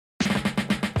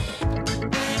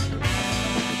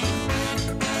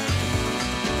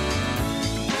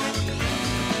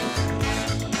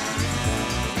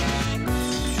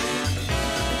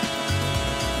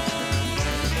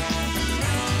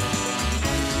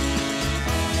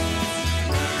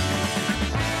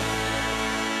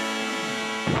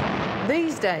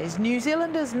days, New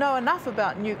Zealanders know enough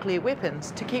about nuclear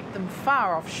weapons to keep them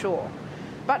far offshore.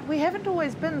 But we haven't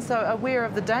always been so aware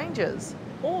of the dangers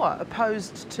or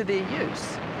opposed to their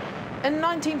use. In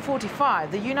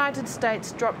 1945, the United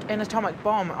States dropped an atomic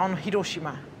bomb on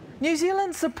Hiroshima. New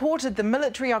Zealand supported the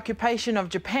military occupation of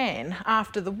Japan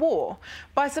after the war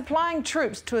by supplying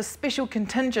troops to a special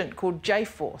contingent called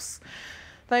J-Force.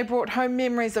 They brought home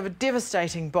memories of a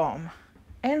devastating bomb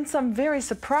and some very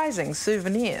surprising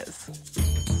souvenirs.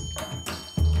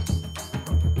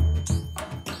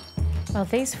 Well,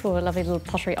 these four lovely little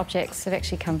pottery objects have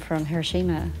actually come from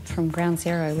Hiroshima, from Ground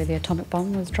Zero, where the atomic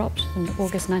bomb was dropped in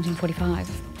August 1945.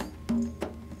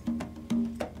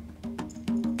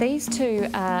 These two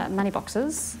are money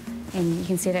boxes, and you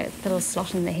can see that little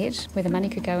slot in the head where the money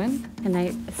could go in, and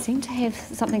they seem to have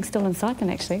something still inside them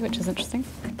actually, which is interesting.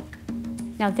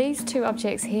 Now these two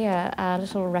objects here are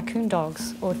little raccoon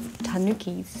dogs, or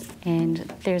tanukis, and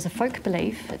there's a folk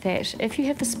belief that if you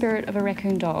have the spirit of a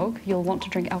raccoon dog, you'll want to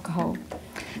drink alcohol.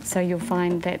 So you'll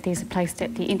find that these are placed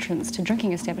at the entrance to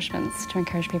drinking establishments to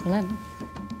encourage people in.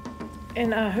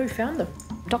 And who found them?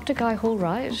 Dr. Guy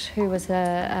Hallwright, who was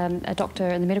a doctor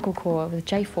in the medical corps with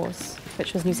J-Force,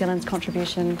 which was New Zealand's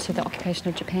contribution to the occupation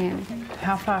of Japan.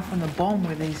 How far from the bomb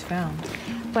were these found?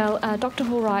 Well, Dr.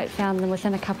 Hallwright found them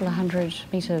within a couple of 100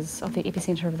 metres of the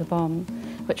epicentre of the bomb,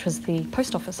 which was the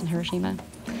post office in Hiroshima.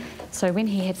 So when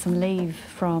he had some leave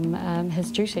from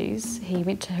his duties, he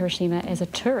went to Hiroshima as a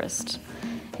tourist.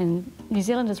 And New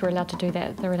Zealanders were allowed to do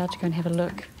that. They were allowed to go and have a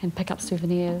look and pick up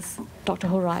souvenirs. Dr.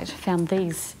 Hallwright found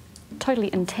these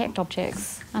totally intact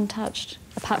objects, untouched,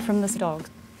 apart from this dog,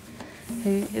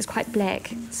 who is quite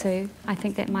black, so I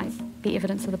think that might be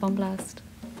evidence of the bomb blast.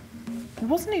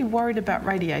 Wasn't he worried about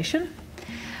radiation?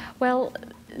 Well,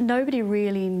 nobody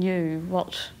really knew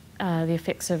what the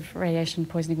effects of radiation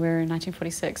poisoning were in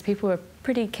 1946. People were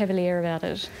pretty cavalier about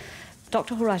it.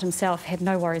 Dr. Hallwright himself had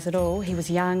no worries at all. He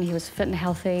was young, he was fit and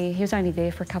healthy, he was only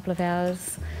there for a couple of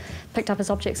hours, picked up his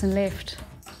objects and left.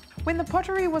 When the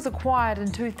pottery was acquired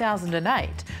in 2008,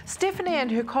 Stephanie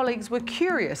and her colleagues were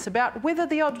curious about whether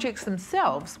the objects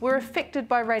themselves were affected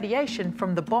by radiation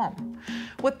from the bomb.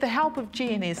 With the help of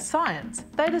GNS science,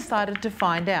 they decided to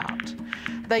find out.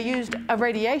 They used a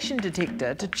radiation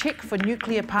detector to check for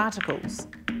nuclear particles.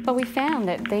 Well, we found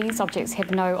that these objects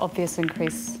had no obvious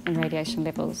increase in radiation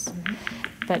levels.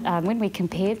 But when we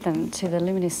compared them to the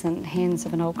luminescent hands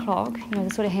of an old clock, you know,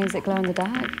 the sort of hands that glow in the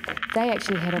dark, they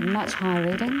actually had a much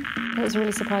higher reading. That was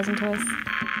really surprising to us.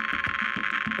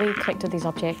 We collected these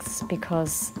objects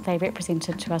because they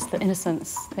represented to us the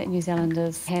innocence that New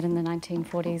Zealanders had in the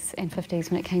 1940s and 50s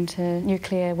when it came to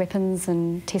nuclear weapons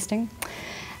and testing.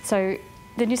 So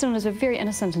the New Zealanders were very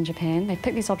innocent in Japan. They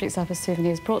picked these objects up as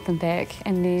souvenirs, brought them back,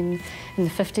 and then in the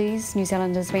 50s, New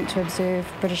Zealanders went to observe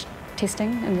British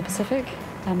testing in the Pacific,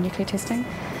 nuclear testing.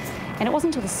 And it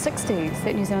wasn't until the 60s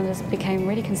that New Zealanders became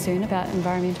really concerned about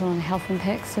environmental and health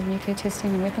impacts of nuclear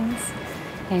testing and weapons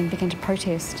and began to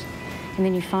protest. And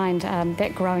then you find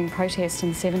that growing protest in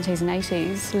the 70s and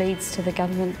 80s leads to the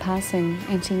government passing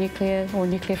anti-nuclear or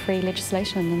nuclear-free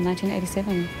legislation in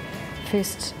 1987,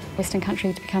 first Western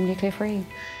country to become nuclear-free.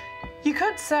 You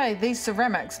could say these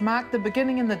ceramics mark the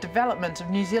beginning in the development of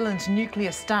New Zealand's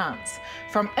nuclear stance,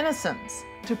 from innocence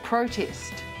to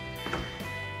protest.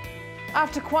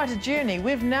 After quite a journey,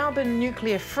 we've now been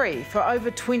nuclear-free for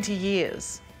over 20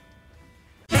 years.